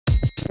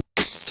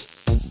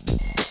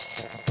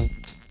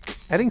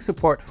Adding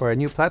support for a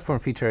new platform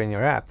feature in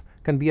your app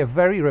can be a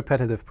very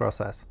repetitive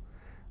process.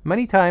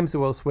 Many times you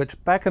will switch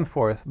back and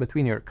forth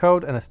between your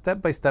code and a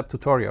step-by-step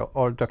tutorial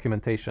or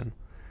documentation,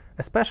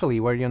 especially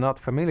where you're not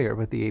familiar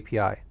with the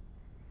API.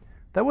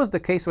 That was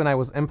the case when I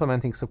was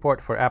implementing support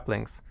for app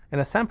links in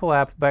a sample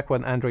app back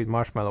when Android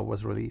Marshmallow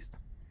was released.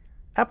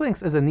 App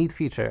links is a neat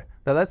feature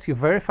that lets you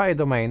verify a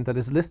domain that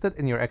is listed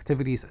in your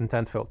activity's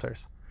intent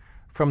filters.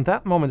 From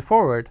that moment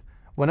forward,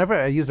 whenever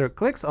a user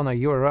clicks on a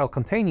URL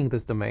containing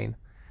this domain,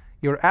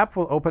 your app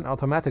will open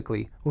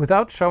automatically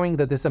without showing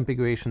the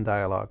disambiguation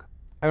dialog.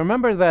 I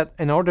remember that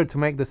in order to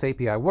make this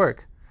API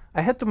work,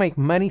 I had to make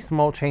many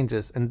small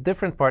changes in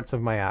different parts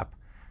of my app,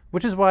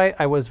 which is why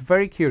I was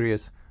very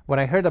curious when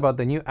I heard about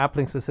the new App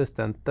Links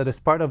assistant that is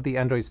part of the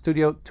Android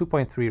Studio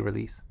 2.3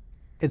 release.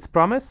 Its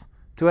promise?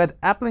 To add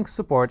App Links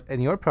support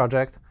in your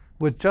project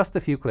with just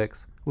a few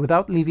clicks,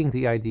 without leaving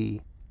the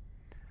IDE.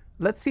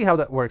 Let's see how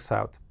that works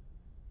out.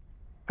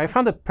 I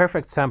found a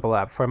perfect sample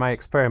app for my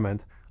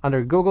experiment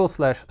under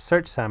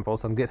Google/search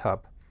samples on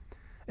GitHub.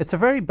 It's a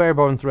very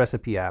bare-bones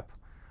recipe app.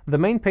 The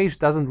main page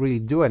doesn't really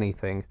do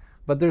anything,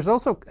 but there's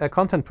also a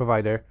content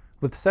provider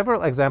with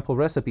several example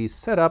recipes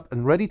set up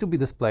and ready to be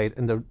displayed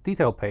in the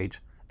detail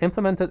page,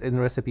 implemented in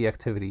recipe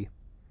activity.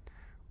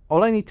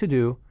 All I need to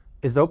do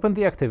is open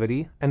the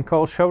activity and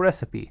call show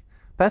recipe,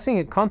 passing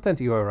a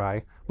content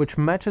URI which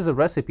matches a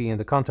recipe in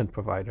the content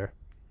provider.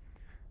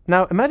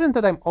 Now imagine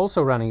that I'm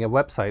also running a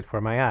website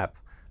for my app,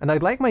 and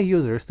I'd like my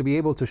users to be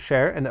able to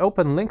share and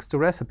open links to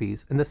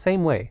recipes in the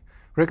same way,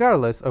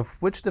 regardless of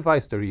which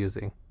device they're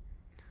using.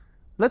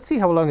 Let's see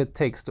how long it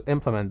takes to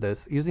implement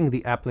this using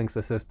the App Links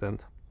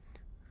assistant.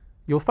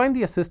 You'll find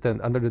the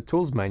assistant under the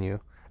Tools menu,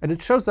 and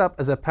it shows up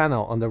as a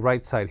panel on the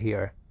right side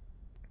here.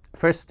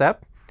 First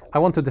step, I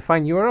want to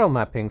define URL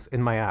mappings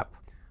in my app.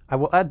 I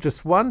will add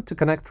just one to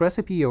connect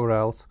recipe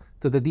URLs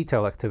to the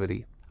detail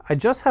activity. I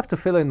just have to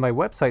fill in my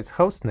website's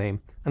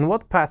hostname and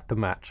what path to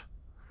match.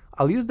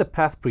 I'll use the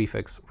path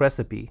prefix,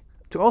 recipe,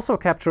 to also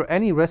capture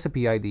any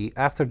recipe ID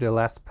after the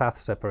last path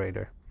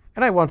separator.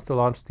 And I want to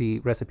launch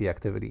the recipe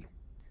activity.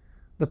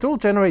 The tool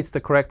generates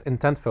the correct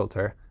intent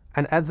filter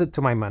and adds it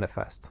to my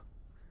manifest.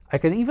 I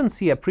can even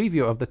see a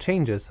preview of the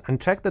changes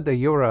and check that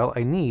the URL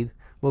I need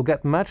will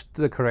get matched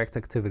to the correct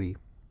activity.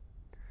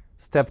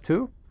 Step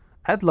 2.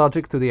 Add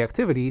logic to the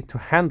activity to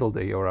handle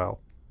the URL.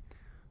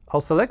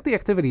 I'll select the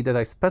activity that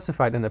I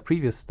specified in the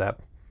previous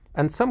step,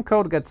 and some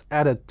code gets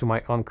added to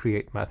my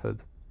onCreate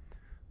method.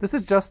 This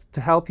is just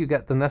to help you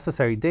get the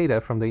necessary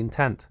data from the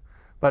intent,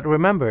 but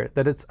remember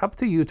that it's up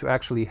to you to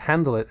actually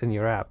handle it in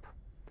your app.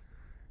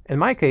 In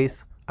my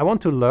case, I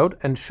want to load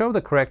and show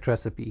the correct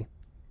recipe.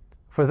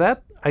 For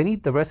that, I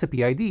need the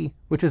recipe ID,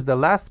 which is the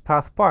last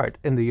path part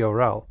in the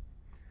URL.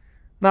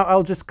 Now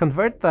I'll just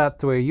convert that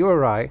to a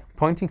URI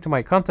pointing to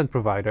my content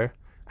provider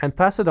and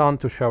pass it on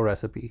to show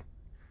recipe.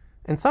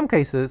 In some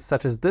cases,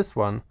 such as this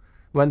one,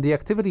 when the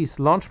activity's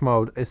launch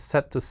mode is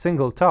set to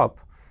single top,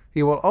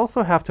 you will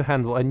also have to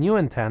handle a new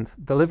intent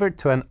delivered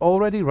to an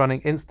already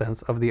running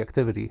instance of the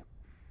activity.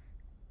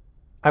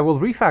 I will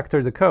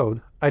refactor the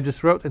code I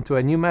just wrote into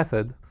a new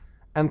method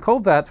and call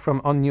that from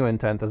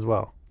onNewIntent as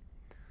well.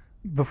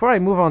 Before I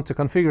move on to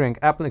configuring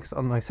App Links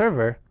on my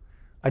server,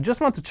 I just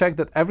want to check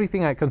that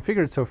everything I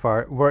configured so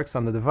far works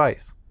on the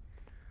device.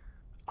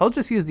 I'll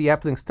just use the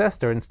App Links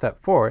tester in step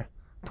 4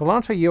 to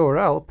launch a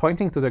URL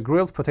pointing to the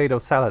grilled potato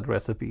salad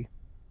recipe.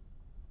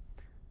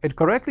 It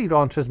correctly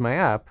launches my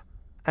app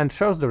and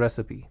shows the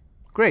recipe.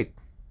 Great!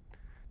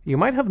 You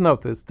might have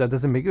noticed the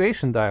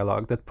disambiguation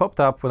dialog that popped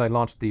up when I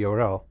launched the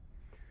URL.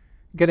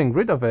 Getting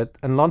rid of it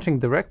and launching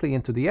directly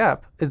into the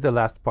app is the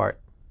last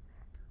part.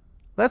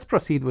 Let's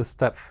proceed with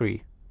step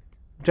 3,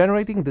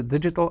 generating the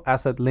digital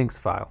asset links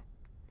file.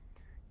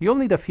 You'll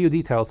need a few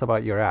details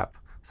about your app,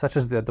 such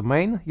as the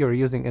domain you're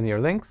using in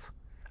your links,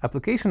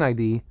 application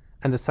ID,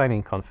 and the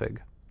signing config.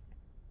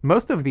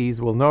 Most of these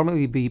will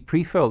normally be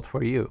pre-filled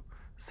for you,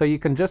 so you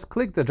can just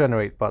click the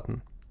Generate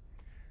button.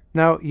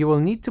 Now, you will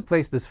need to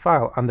place this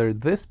file under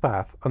this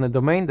path on a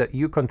domain that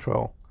you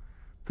control.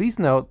 Please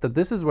note that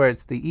this is where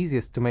it's the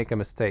easiest to make a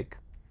mistake.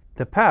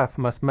 The path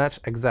must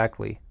match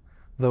exactly.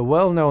 The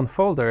well-known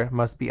folder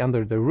must be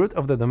under the root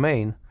of the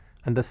domain,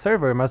 and the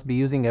server must be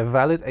using a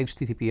valid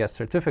HTTPS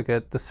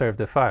certificate to serve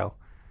the file,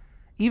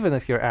 even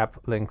if your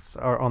app links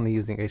are only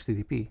using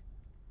HTTP.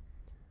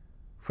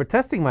 For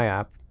testing my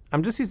app,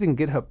 I'm just using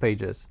GitHub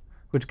Pages,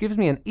 which gives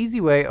me an easy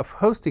way of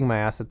hosting my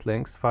asset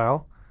links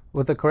file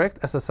with the correct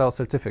SSL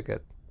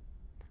certificate.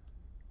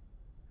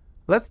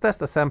 Let's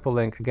test a sample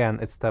link again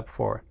at step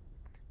 4.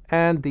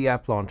 And the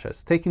app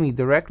launches, taking me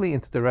directly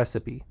into the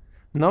recipe.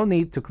 No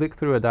need to click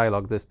through a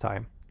dialog this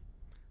time.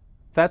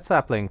 That's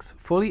App Links,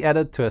 fully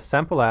added to a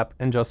sample app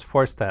in just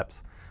 4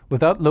 steps,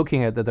 without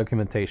looking at the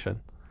documentation.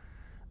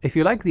 If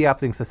you like the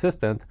App Links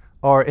assistant,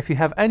 or if you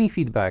have any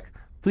feedback,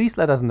 please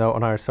let us know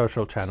on our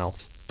social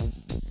channels.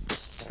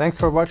 Thanks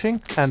for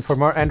watching, and for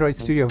more Android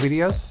Studio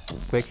videos,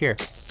 click here.